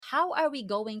how are we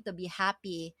going to be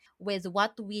happy with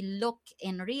what we look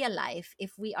in real life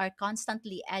if we are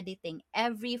constantly editing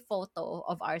every photo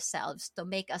of ourselves to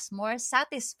make us more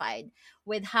satisfied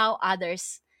with how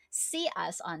others see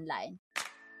us online?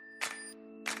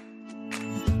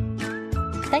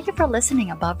 Thank you for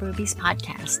listening Above Ruby's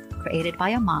podcast, created by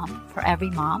a mom for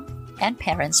every mom and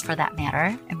parents for that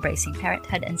matter, embracing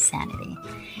parenthood and sanity.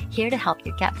 Here to help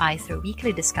you get by through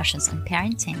weekly discussions on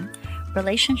parenting,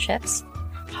 relationships,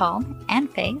 home,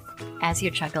 and faith as you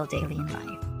juggle daily in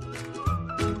life.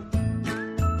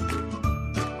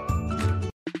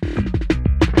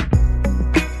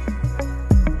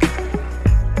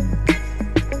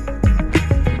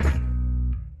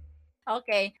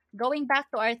 Okay, going back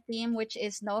to our theme, which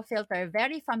is no filter,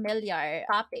 very familiar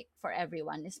topic for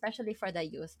everyone, especially for the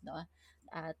youth, no?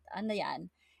 At ano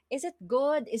yan? Is it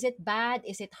good? Is it bad?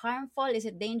 Is it harmful? Is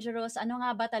it dangerous? Ano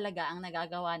nga ba talaga ang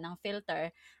nagagawa ng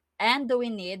filter? And do we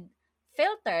need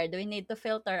filter? Do we need to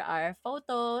filter our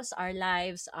photos, our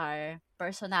lives, our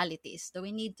personalities? Do we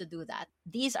need to do that?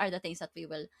 These are the things that we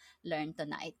will learn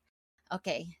tonight.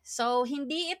 Okay. So,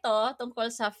 hindi ito tungkol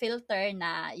sa filter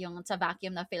na yung sa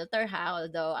vacuum na filter ha.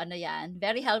 Although, ano yan,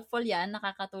 very helpful yan.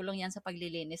 Nakakatulong yan sa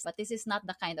paglilinis. But this is not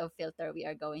the kind of filter we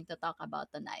are going to talk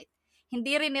about tonight.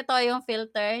 Hindi rin ito yung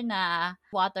filter na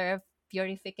water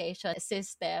purification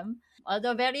system.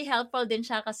 Although, very helpful din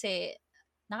siya kasi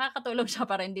nakakatulong siya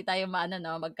para hindi tayo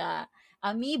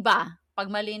magka-amoeba pag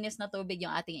malinis na tubig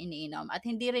yung ating iniinom. At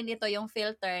hindi rin ito yung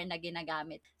filter na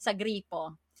ginagamit sa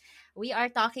gripo. We are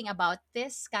talking about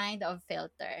this kind of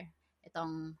filter.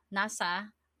 Itong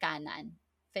nasa kanan.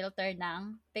 Filter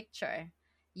ng picture.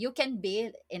 You can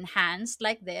be enhanced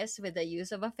like this with the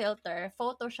use of a filter,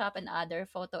 Photoshop and other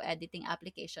photo editing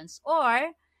applications.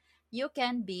 Or, you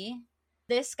can be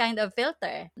this kind of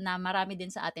filter na marami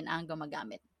din sa atin ang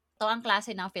gumagamit. Ito ang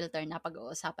klase ng filter na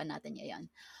pag-uusapan natin ngayon.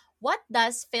 What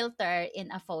does filter in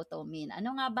a photo mean?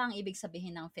 Ano nga ba ang ibig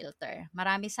sabihin ng filter?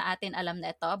 Marami sa atin alam na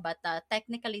ito, but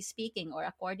technically speaking or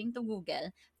according to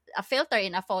Google, a filter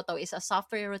in a photo is a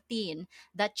software routine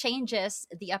that changes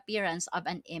the appearance of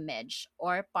an image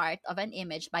or part of an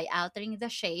image by altering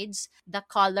the shades, the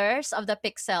colors of the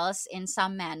pixels in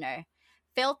some manner.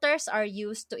 Filters are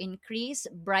used to increase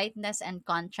brightness and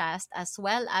contrast as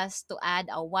well as to add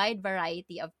a wide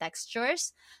variety of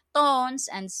textures,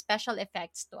 tones, and special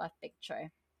effects to a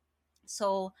picture.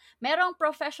 So, merong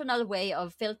professional way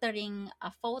of filtering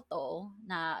a photo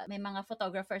na may mga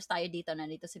photographers tayo dito.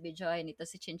 Nandito si Bijoy, nandito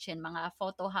si Chinchin, mga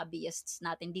photo hobbyists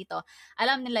natin dito.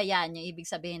 Alam nila yan, yung ibig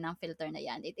sabihin ng filter na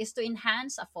yan. It is to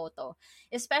enhance a photo.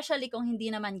 Especially kung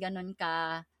hindi naman ganun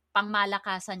ka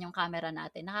pangmalakasan yung camera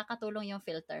natin. Nakakatulong yung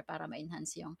filter para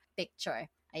ma-enhance yung picture.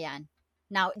 Ayan.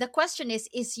 Now, the question is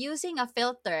using a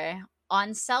filter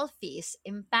on selfies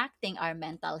impacting our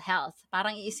mental health?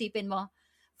 Parang iisipin mo,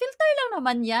 filter lang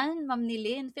naman yan, Ma'am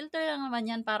Nilin. Filter lang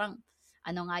naman yan. Parang,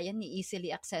 ano nga yan,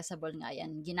 easily accessible nga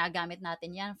yan. Ginagamit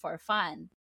natin yan for fun.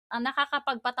 Ang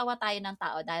nakakapagpatawa tayo ng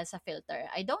tao dahil sa filter.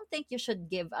 I don't think you should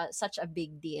give such a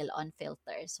big deal on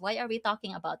filters. Why are we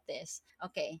talking about this?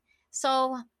 Okay.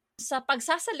 So, sa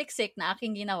pagsasaliksik na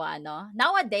aking ginawa, no,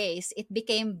 nowadays, it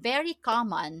became very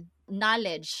common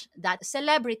knowledge that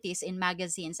celebrities in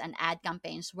magazines and ad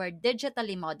campaigns were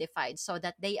digitally modified so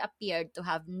that they appeared to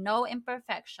have no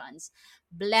imperfections,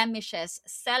 blemishes,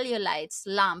 cellulites,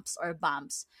 lumps, or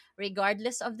bumps,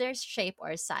 regardless of their shape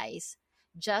or size,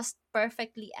 just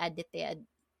perfectly edited,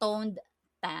 toned,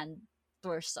 tanned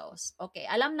torsos. Okay,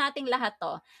 alam nating lahat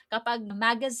to. Kapag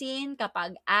magazine,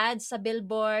 kapag ads sa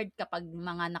billboard, kapag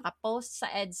mga nakapost sa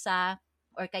EDSA,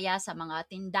 or kaya sa mga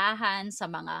tindahan, sa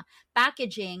mga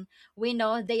packaging, we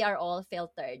know they are all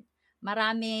filtered.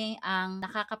 Marami ang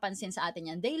nakakapansin sa atin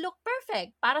yan. They look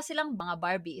perfect. Para silang mga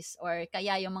Barbies. Or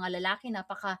kaya yung mga lalaki,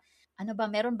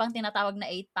 meron bang tinatawag na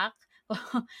 8-pack?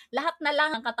 Lahat na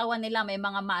lang ang katawan nila may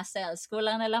mga muscles.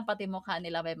 Kulang na lang pati mukha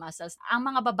nila may muscles.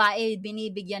 Ang mga babae,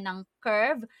 binibigyan ng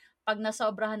curve. Pag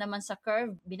nasobrahan naman sa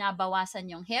curve, binabawasan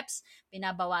yung hips,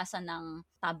 binabawasan ng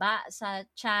taba sa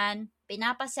tiyan,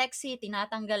 pinapasexy,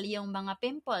 tinatanggal yung mga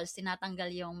pimples,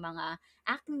 tinatanggal yung mga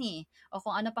acne, o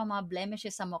kung ano pa mga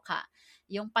blemishes sa mukha.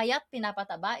 Yung payat,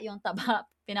 pinapataba, yung taba,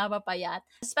 pinapapayat.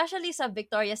 Especially sa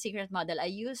Victoria's Secret model. I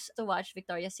used to watch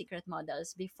Victoria's Secret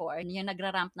models before. Yung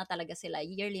nagra-ramp na talaga sila.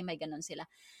 Yearly may ganun sila.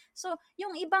 So,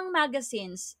 yung ibang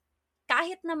magazines,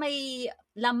 kahit na may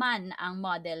laman ang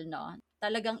model, no,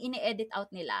 talagang ini-edit out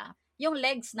nila. Yung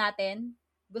legs natin,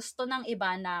 gusto ng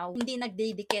iba na hindi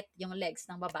nagdidikit yung legs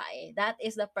ng babae. That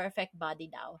is the perfect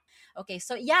body daw. Okay,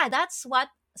 so yeah, that's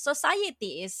what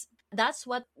society is. That's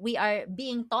what we are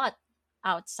being taught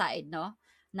outside, no?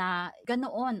 na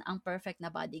ganoon ang perfect na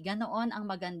body, ganoon ang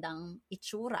magandang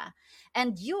itsura.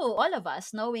 And you, all of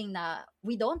us, knowing na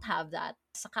we don't have that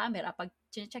sa camera, pag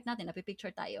check natin,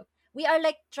 napipicture tayo, we are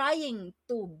like trying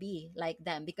to be like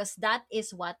them because that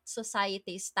is what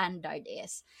society standard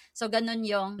is. So, ganun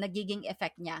yung nagiging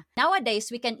effect niya.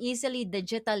 Nowadays, we can easily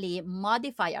digitally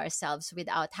modify ourselves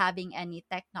without having any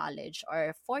tech knowledge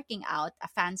or forking out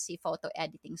a fancy photo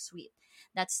editing suite.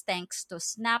 That's thanks to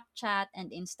Snapchat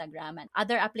and Instagram and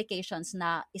other applications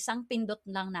na isang pindot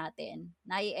lang natin,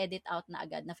 na-edit out na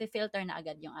agad, na-filter na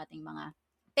agad yung ating mga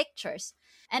pictures.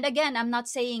 And again, I'm not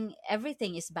saying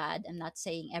everything is bad. I'm not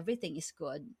saying everything is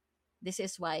good. This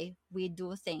is why we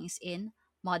do things in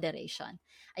moderation.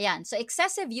 Ayan. So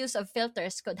excessive use of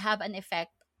filters could have an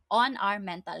effect on our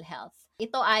mental health.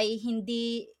 Ito ay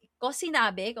hindi ko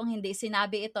sinabi, kung hindi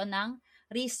sinabi ito ng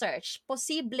research,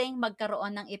 posibleng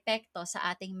magkaroon ng epekto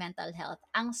sa ating mental health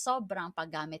ang sobrang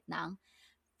paggamit ng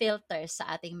filters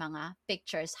sa ating mga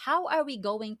pictures. How are we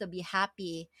going to be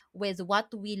happy with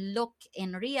what we look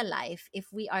in real life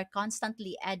if we are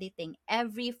constantly editing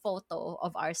every photo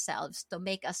of ourselves to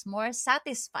make us more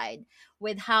satisfied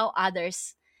with how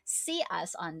others see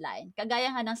us online? Kagaya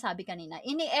nga ng sabi kanina,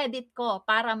 ini-edit ko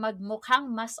para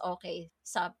magmukhang mas okay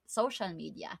sa social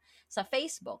media, sa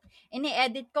Facebook.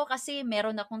 Ini-edit ko kasi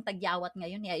meron akong tagyawat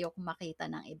ngayon, ayoko makita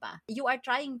ng iba. You are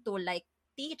trying to like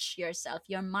teach yourself,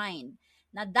 your mind,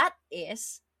 na that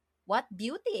is what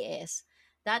beauty is.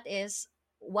 That is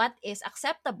what is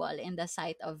acceptable in the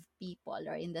sight of people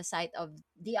or in the sight of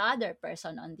the other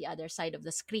person on the other side of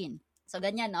the screen. So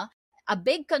ganyan, no? A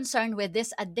big concern with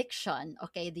this addiction,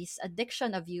 okay, this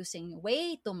addiction of using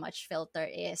way too much filter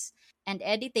is, and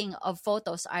editing of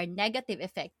photos are negative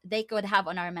effect they could have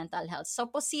on our mental health. So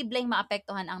posibleng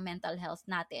maapektuhan ang mental health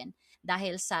natin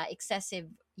dahil sa excessive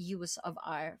use of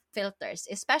our filters,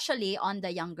 especially on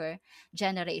the younger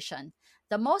generation.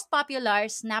 The most popular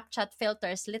Snapchat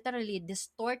filters literally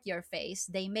distort your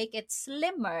face. They make it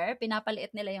slimmer,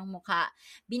 pinapaliit nila yung mukha,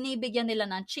 binibigyan nila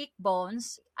ng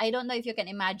cheekbones. I don't know if you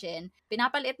can imagine.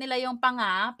 Pinapaliit nila yung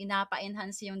panga,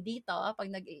 pinapa-enhance yung dito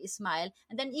pag nag-i-smile,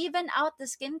 and then even out the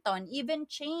skin tone, even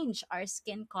change our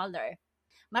skin color.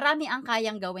 Marami ang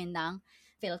kayang gawin ng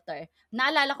filter.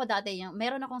 Naalala ko dati, yung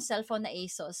meron akong cellphone na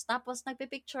Asus, tapos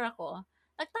nagpipicture ako,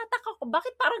 nagtataka ko,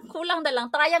 bakit parang kulang na lang,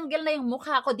 triangle na yung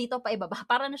mukha ko dito pa ibaba,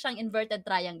 para na siyang inverted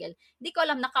triangle. Hindi ko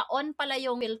alam, naka-on pala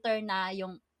yung filter na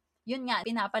yung, yun nga,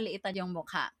 pinapaliitan yung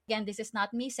mukha. Again, this is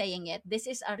not me saying it. This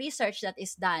is a research that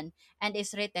is done and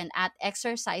is written at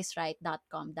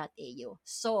exerciseright.com.au.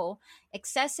 So,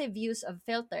 excessive use of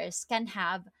filters can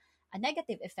have a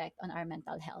negative effect on our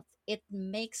mental health. It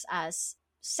makes us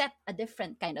set a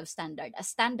different kind of standard, a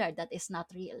standard that is not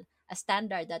real, a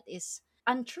standard that is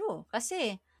untrue.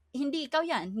 Kasi hindi ikaw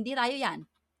yan, hindi tayo yan.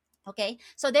 Okay?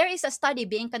 So there is a study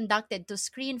being conducted to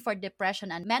screen for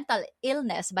depression and mental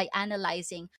illness by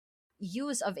analyzing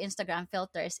use of Instagram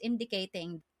filters,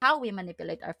 indicating how we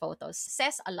manipulate our photos.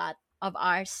 Says a lot of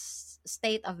our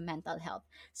state of mental health.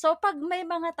 So, pag may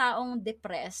mga taong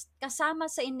depressed, kasama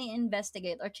sa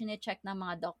ini-investigate or chine-check ng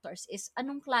mga doctors is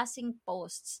anong klaseng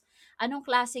posts, anong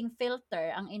klaseng filter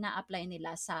ang ina-apply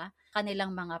nila sa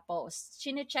kanilang mga posts.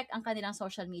 Chine-check ang kanilang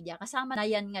social media. Kasama na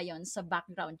yan ngayon sa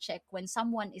background check when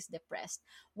someone is depressed.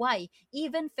 Why?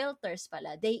 Even filters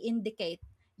pala, they indicate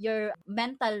your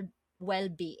mental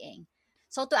well-being.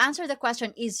 So to answer the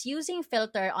question, is using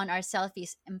filter on our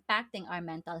selfies impacting our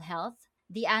mental health?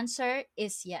 The answer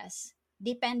is yes,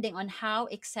 depending on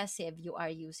how excessive you are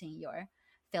using your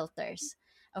filters.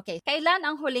 Okay, kailan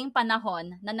ang huling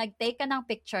panahon na nag-take ka ng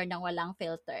picture ng walang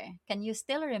filter? Can you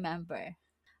still remember?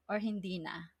 Or hindi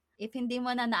na? If hindi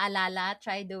mo na naalala,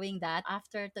 try doing that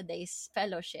after today's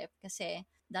fellowship kasi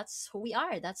that's who we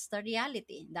are. That's the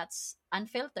reality. That's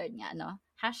unfiltered nga, no?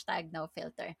 Hashtag no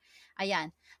filter.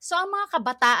 Ayan. So, ang mga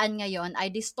kabataan ngayon ay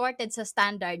distorted sa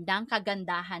standard ng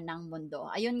kagandahan ng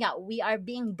mundo. Ayun nga, we are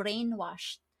being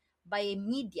brainwashed by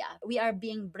media. We are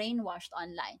being brainwashed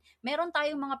online. Meron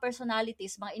tayong mga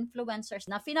personalities, mga influencers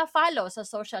na fina-follow sa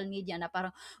social media na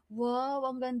parang, wow,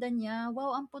 ang ganda niya,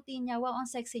 wow, ang puti niya, wow, ang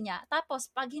sexy niya.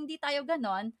 Tapos, pag hindi tayo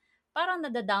ganon, parang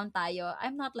nadadown tayo.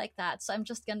 I'm not like that, so I'm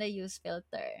just gonna use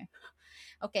filter.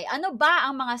 Okay, ano ba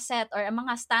ang mga set or ang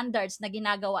mga standards na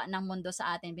ginagawa ng mundo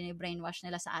sa atin, binibrainwash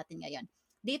nila sa atin ngayon?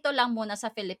 Dito lang muna sa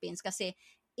Philippines kasi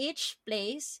each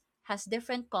place has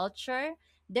different culture,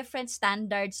 different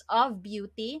standards of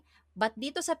beauty, but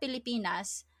dito sa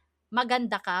Pilipinas,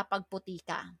 maganda ka pag puti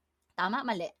ka. Tama,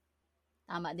 mali?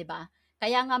 Tama, di ba?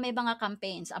 Kaya nga may mga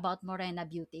campaigns about morena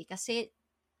beauty kasi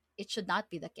it should not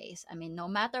be the case. I mean, no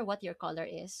matter what your color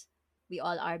is, We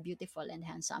all are beautiful and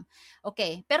handsome.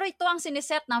 Okay, pero ito ang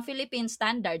siniset ng Philippine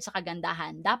standard sa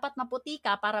kagandahan. Dapat maputi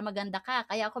ka para maganda ka.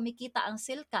 Kaya kumikita ang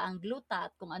silka, ang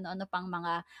gluta, at kung ano-ano pang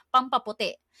mga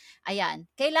pampaputi. Ayan,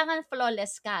 kailangan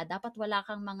flawless ka. Dapat wala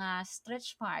kang mga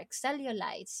stretch marks,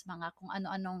 cellulites, mga kung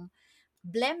ano-anong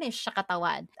blemish sa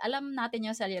katawan. Alam natin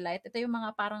yung cellulite, ito yung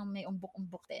mga parang may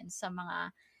umbok-umbok din sa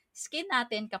mga skin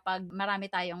natin kapag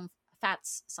marami tayong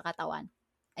fats sa katawan.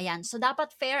 Ayan, so dapat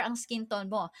fair ang skin tone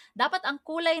mo. Dapat ang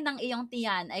kulay ng iyong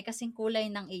tiyan ay kasing kulay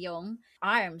ng iyong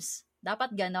arms.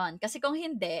 Dapat ganon. Kasi kung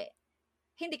hindi,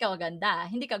 hindi ka maganda,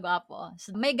 hindi ka gwapo.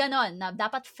 So, may ganon na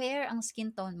dapat fair ang skin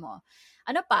tone mo.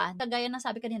 Ano pa, kagaya ng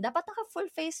sabi kanina, dapat naka full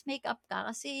face makeup ka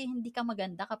kasi hindi ka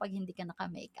maganda kapag hindi ka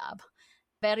naka-makeup.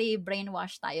 Very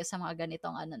brainwashed tayo sa mga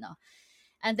ganitong ano, no.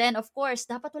 And then, of course,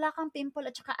 dapat wala kang pimple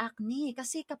at saka acne.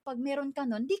 Kasi kapag meron ka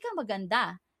nun, di ka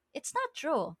maganda. It's not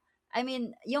true. I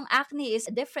mean, yung acne is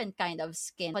a different kind of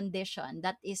skin condition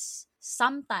that is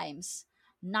sometimes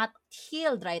not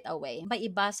healed right away. May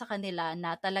iba sa kanila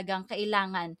na talagang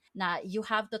kailangan na you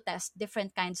have to test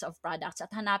different kinds of products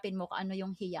at hanapin mo kung ano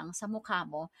yung hiyang sa mukha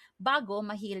mo bago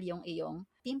ma-heal yung iyong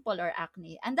pimple or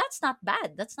acne. And that's not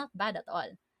bad. That's not bad at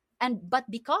all. But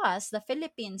because the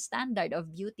Philippine standard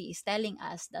of beauty is telling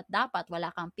us that dapat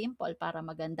wala kang pimple para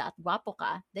maganda at gwapo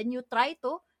ka, then you try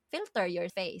to filter your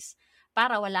face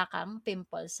para wala kang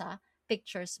pimple sa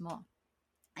pictures mo.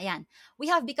 Ayan.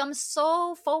 We have become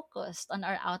so focused on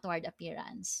our outward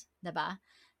appearance, diba?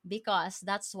 Because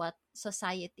that's what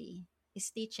society is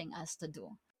teaching us to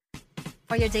do.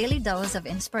 For your daily dose of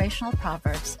inspirational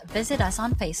proverbs, visit us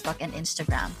on Facebook and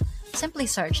Instagram. Simply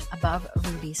search Above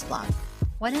Ruby's blog.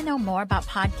 Want to know more about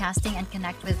podcasting and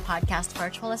connect with podcast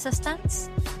virtual assistants?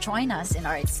 Join us in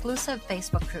our exclusive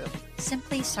Facebook group.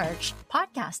 Simply search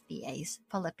Podcast PAs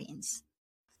Philippines.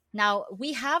 Now,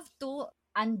 we have to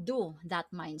undo that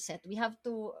mindset. We have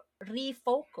to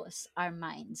refocus our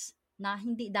minds na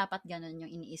hindi dapat ganun yung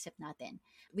iniisip natin.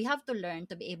 We have to learn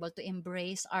to be able to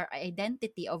embrace our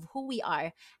identity of who we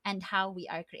are and how we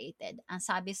are created. Ang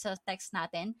sabi sa text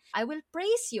natin, I will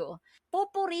praise you.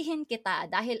 Pupurihin kita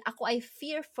dahil ako ay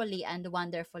fearfully and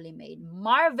wonderfully made.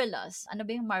 Marvelous. Ano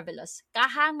ba yung marvelous?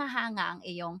 Kahanga-hanga ang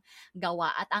iyong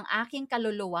gawa at ang aking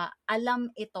kaluluwa, alam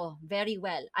ito very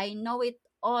well. I know it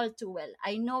all too well.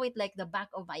 I know it like the back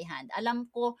of my hand. Alam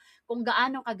ko kung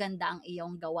gaano kaganda ang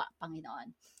iyong gawa,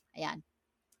 Panginoon. Ayan.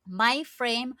 My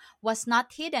frame was not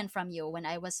hidden from you when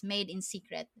I was made in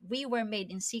secret. We were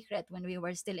made in secret when we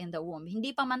were still in the womb.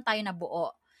 Hindi pa man tayo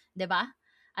nabuo. 'Di ba?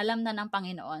 Alam na ng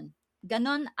Panginoon.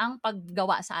 Ganon ang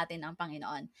paggawa sa atin ng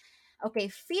Panginoon.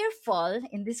 Okay, fearful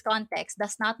in this context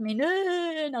does not mean,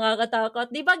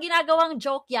 nakakatakot. Di ba ginagawang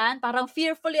joke yan? Parang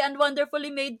fearfully and wonderfully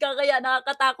made ka, kaya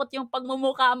nakakatakot yung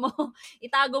pagmumukha mo.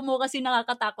 Itago mo kasi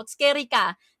nakakatakot. Scary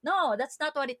ka. No, that's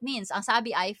not what it means. Ang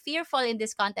sabi ay, fearful in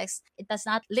this context, it does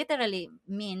not literally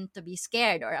mean to be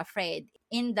scared or afraid.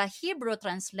 In the Hebrew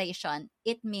translation,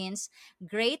 it means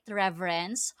great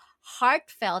reverence,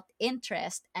 heartfelt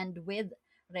interest, and with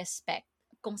respect.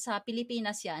 Kung sa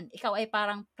Pilipinas yan, ikaw ay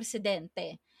parang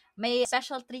presidente. May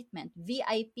special treatment,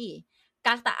 VIP,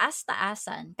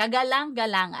 kataas-taasan,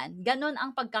 kagalang-galangan. Ganon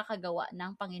ang pagkakagawa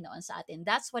ng Panginoon sa atin.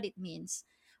 That's what it means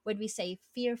when we say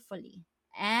fearfully.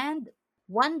 And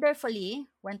wonderfully,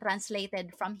 when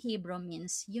translated from Hebrew,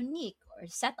 means unique or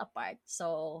set apart.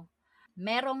 So,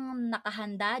 merong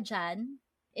nakahanda dyan.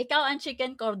 Ikaw ang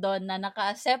chicken cordon na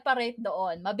naka-separate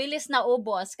doon. Mabilis na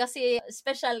ubos kasi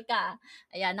special ka.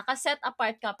 Ayan, naka-set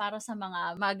apart ka para sa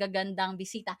mga magagandang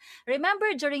bisita. Remember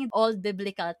during old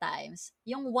biblical times,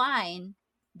 yung wine,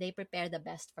 they prepare the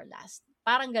best for last.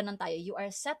 Parang ganun tayo. You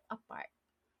are set apart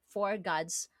for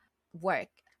God's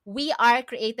work. We are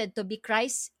created to be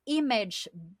Christ's image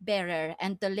bearer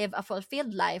and to live a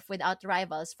fulfilled life without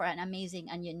rivals for an amazing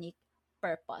and unique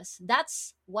purpose.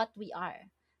 That's what we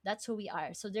are. That's who we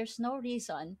are. So there's no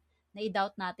reason na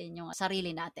i-doubt natin yung sarili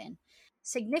natin.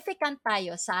 Significant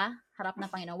tayo sa harap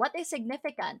ng Panginoon. What is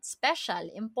significant? Special,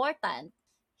 important.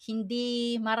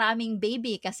 Hindi maraming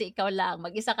baby kasi ikaw lang,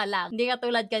 mag-isa ka lang. Hindi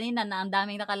katulad kanina na ang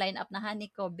daming naka-line up na honey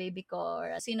ko, baby ko,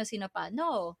 or sino-sino pa.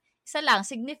 No, isa lang,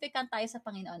 significant tayo sa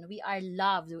Panginoon. We are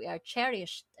loved, we are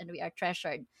cherished, and we are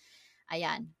treasured.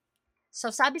 Ayan.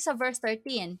 So sabi sa verse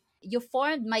 13, you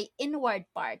formed my inward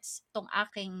parts, itong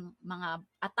aking mga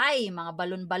atay, mga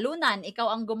balon-balunan. Ikaw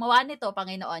ang gumawa nito,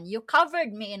 Panginoon. You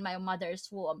covered me in my mother's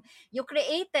womb. You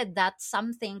created that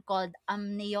something called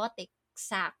amniotic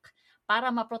sac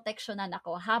para maproteksyonan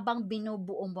ako habang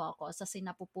binubuo mo ako sa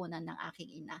sinapupunan ng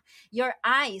aking ina. Your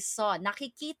eyes saw,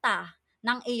 nakikita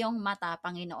ng iyong mata,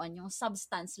 Panginoon, yung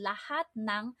substance, lahat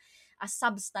ng a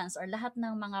substance or lahat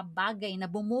ng mga bagay na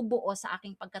bumubuo sa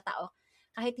aking pagkatao,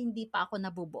 kahit hindi pa ako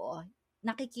nabubuo,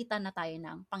 nakikita na tayo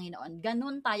ng Panginoon.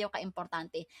 Ganun tayo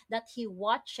kaimportante that He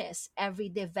watches every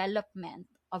development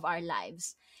of our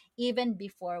lives even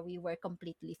before we were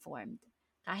completely formed.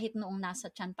 Kahit noong nasa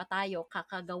tiyan pa tayo,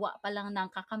 kakagawa pa lang ng,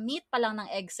 kakamit pa lang ng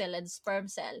egg cell and sperm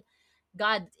cell,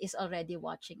 God is already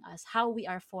watching us, how we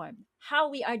are formed, how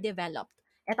we are developed.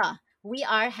 Ito, we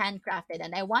are handcrafted.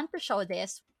 And I want to show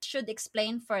this, should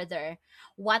explain further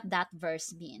what that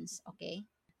verse means. Okay?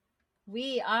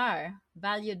 We are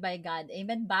valued by God.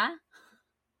 Amen ba?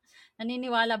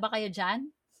 Naniniwala ba kayo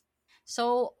dyan?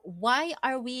 So, why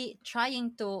are we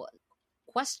trying to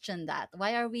question that?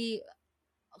 Why are we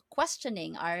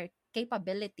questioning our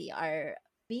capability, our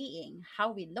being,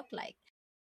 how we look like?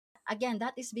 Again,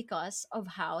 that is because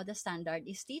of how the standard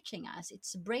is teaching us.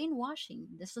 It's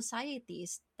brainwashing. The society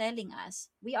is telling us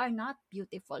we are not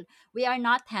beautiful, we are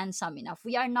not handsome enough,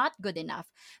 we are not good enough.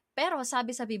 Pero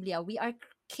sabi sa Biblia, we are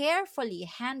carefully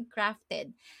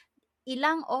handcrafted.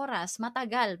 Ilang oras,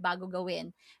 matagal bago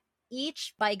gawin.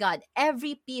 Each by God,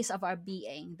 every piece of our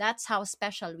being. That's how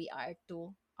special we are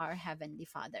to our Heavenly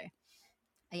Father.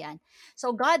 Ayan.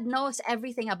 So God knows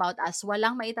everything about us.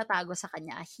 Walang maitatago sa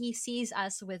Kanya. He sees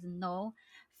us with no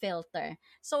filter.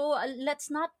 So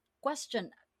let's not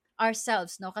question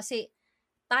ourselves, no? Kasi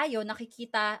tayo,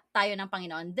 nakikita tayo ng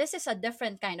Panginoon. This is a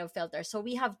different kind of filter. So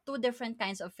we have two different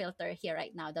kinds of filter here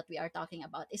right now that we are talking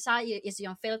about. Isa is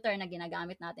yung filter na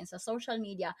ginagamit natin sa social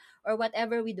media or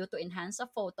whatever we do to enhance a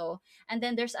photo. And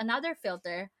then there's another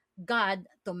filter, God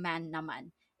to man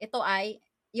naman. Ito ay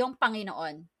yung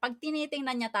Panginoon. Pag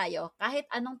tinitingnan niya tayo, kahit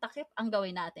anong takip ang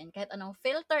gawin natin, kahit anong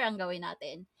filter ang gawin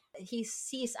natin, He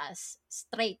sees us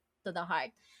straight to the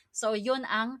heart. So yun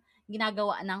ang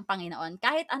ginagawa ng Panginoon.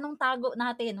 Kahit anong tago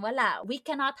natin, wala. We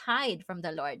cannot hide from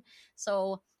the Lord.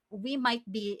 So, we might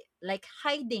be like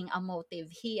hiding a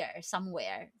motive here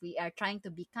somewhere. We are trying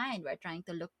to be kind. We're trying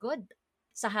to look good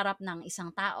sa harap ng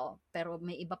isang tao. Pero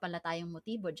may iba pala tayong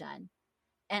motibo dyan.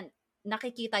 And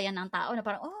nakikita yan ng tao na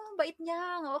parang, oh, bait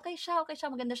niya. Okay siya,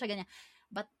 maganda siya, ganyan.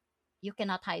 But you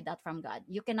cannot hide that from God.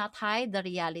 You cannot hide the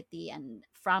reality and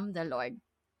from the Lord.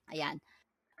 Ayan.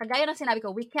 Kagaya ng sinabi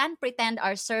ko, we can pretend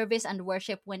our service and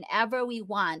worship whenever we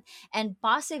want and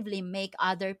possibly make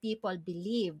other people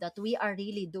believe that we are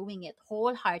really doing it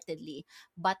wholeheartedly,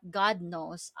 but God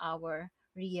knows our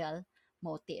real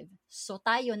motive. So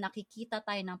tayo, nakikita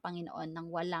tayo ng Panginoon ng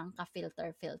walang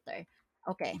ka-filter-filter.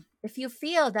 Okay, if you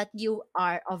feel that you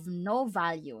are of no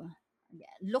value,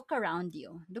 look around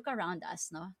you, look around us,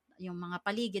 no? Yung mga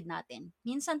paligid natin.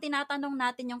 Minsan tinatanong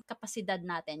natin yung kapasidad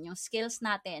natin, yung skills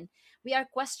natin. We are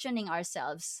questioning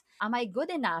ourselves. Am I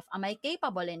good enough? Am I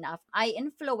capable enough? Am I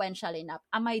influential enough?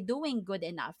 Am I doing good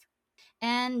enough?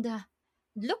 And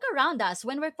look around us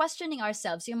when we're questioning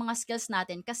ourselves, yung mga skills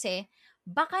natin, kasi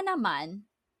baka naman,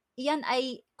 iyan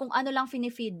ay kung ano lang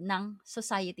finifeed ng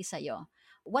society sa'yo.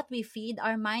 What we feed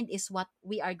our mind is what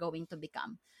we are going to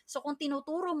become. So kung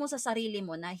tinuturo mo sa sarili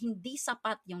mo na hindi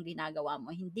sapat yung ginagawa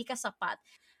mo, hindi ka sapat,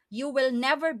 you will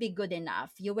never be good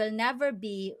enough. You will never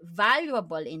be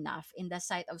valuable enough in the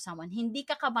sight of someone. Hindi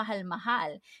ka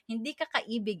kamahal-mahal, hindi ka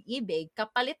kaibig-ibig,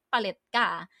 kapalit-palit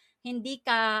ka, hindi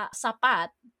ka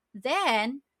sapat,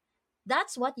 then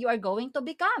that's what you are going to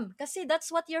become. Kasi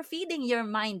that's what you're feeding your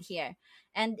mind here.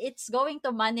 And it's going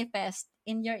to manifest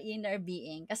in your inner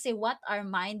being. Kasi what our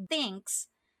mind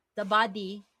thinks, the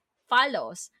body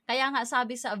follows. Kaya nga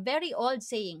sabi sa a very old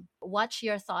saying, watch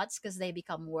your thoughts because they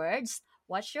become words.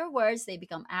 Watch your words, they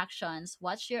become actions.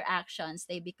 Watch your actions,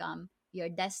 they become your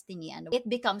destiny. And it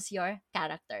becomes your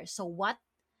character. So what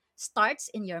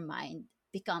starts in your mind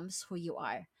becomes who you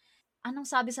are. Anong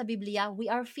sabi sa Biblia? We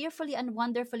are fearfully and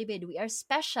wonderfully made. We are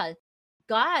special.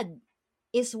 God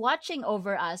is watching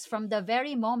over us from the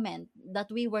very moment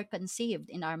that we were conceived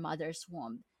in our mother's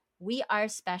womb. We are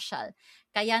special.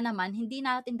 Kaya naman, hindi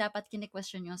natin dapat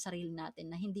kine-question yung sarili natin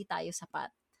na hindi tayo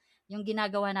sapat. Yung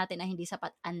ginagawa natin na hindi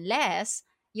sapat unless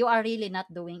you are really not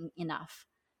doing enough.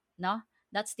 No?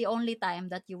 That's the only time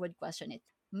that you would question it.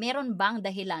 Meron bang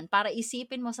dahilan para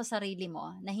isipin mo sa sarili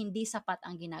mo na hindi sapat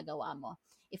ang ginagawa mo?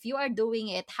 If you are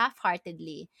doing it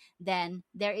half-heartedly, then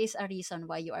there is a reason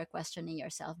why you are questioning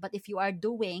yourself. But if you are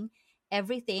doing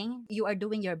everything, you are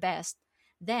doing your best,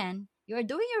 then you are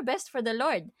doing your best for the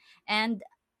Lord. And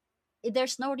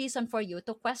there's no reason for you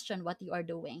to question what you are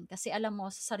doing. Kasi alam mo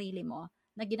sa sarili mo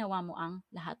na ginawa mo ang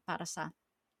lahat para sa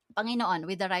Panginoon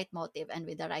with the right motive and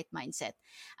with the right mindset.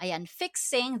 Ayan,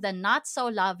 fixing the not so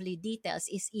lovely details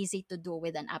is easy to do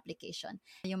with an application.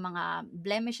 Yung mga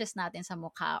blemishes natin sa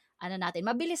mukha,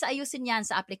 mabilis ayusin yan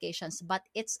sa applications, but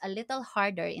it's a little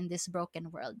harder in this broken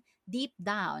world. Deep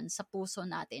down sa puso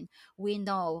natin, we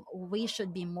know we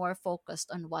should be more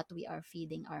focused on what we are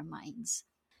feeding our minds.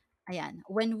 Ayan,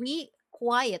 when we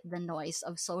quiet the noise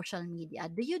of social media,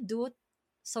 do you do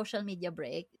social media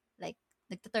break? Like,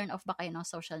 nagta-turn off ba kayo ng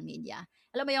social media?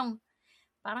 Alam mo yung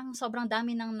parang sobrang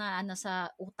dami nang sa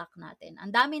utak natin.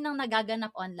 Ang dami nang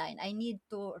nagaganap online. I need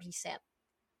to reset.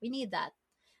 We need that.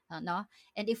 No?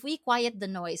 And if we quiet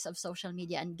the noise of social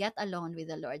media and get alone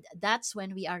with the Lord, that's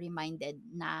when we are reminded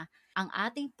na ang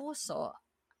ating puso,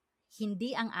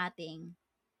 hindi ang ating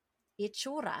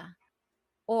itsura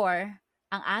or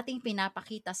ang ating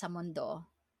pinapakita sa mundo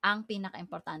ang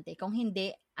pinaka-importante. Kung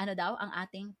hindi, ang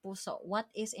ating puso? What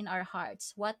is in our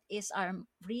hearts? What is our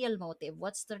real motive?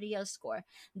 What's the real score?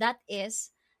 That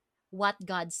is what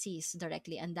God sees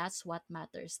directly, and that's what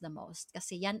matters the most.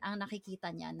 Kasi yan ang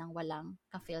nakikita niya ng walang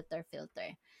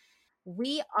ka-filter-filter.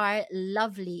 We are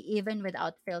lovely even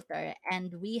without filter,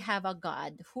 and we have a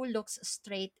God who looks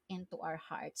straight into our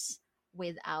hearts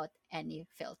without any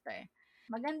filter.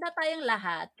 Maganda tayong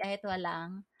lahat kahit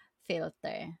walang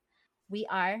filter. We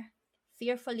are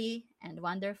fearfully and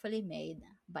wonderfully made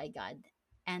by God,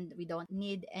 and we don't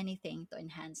need anything to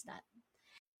enhance that.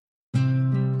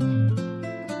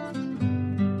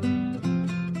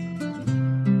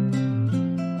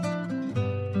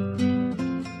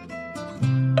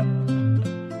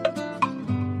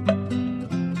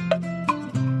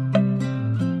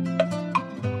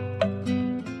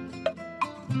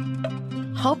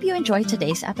 Hope you enjoyed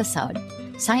today's episode.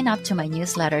 Sign up to my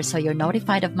newsletter so you're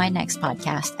notified of my next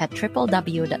podcast at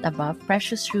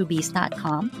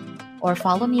www.abovepreciousrubies.com or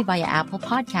follow me via Apple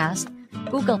Podcast,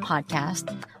 Google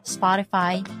Podcast,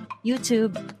 Spotify,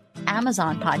 YouTube,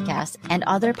 Amazon Podcast, and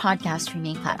other podcast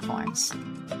streaming platforms.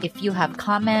 If you have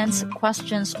comments,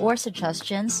 questions, or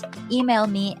suggestions, email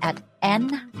me at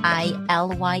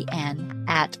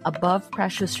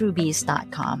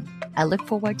nilyn@abovepreciousrubies.com. I look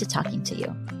forward to talking to you.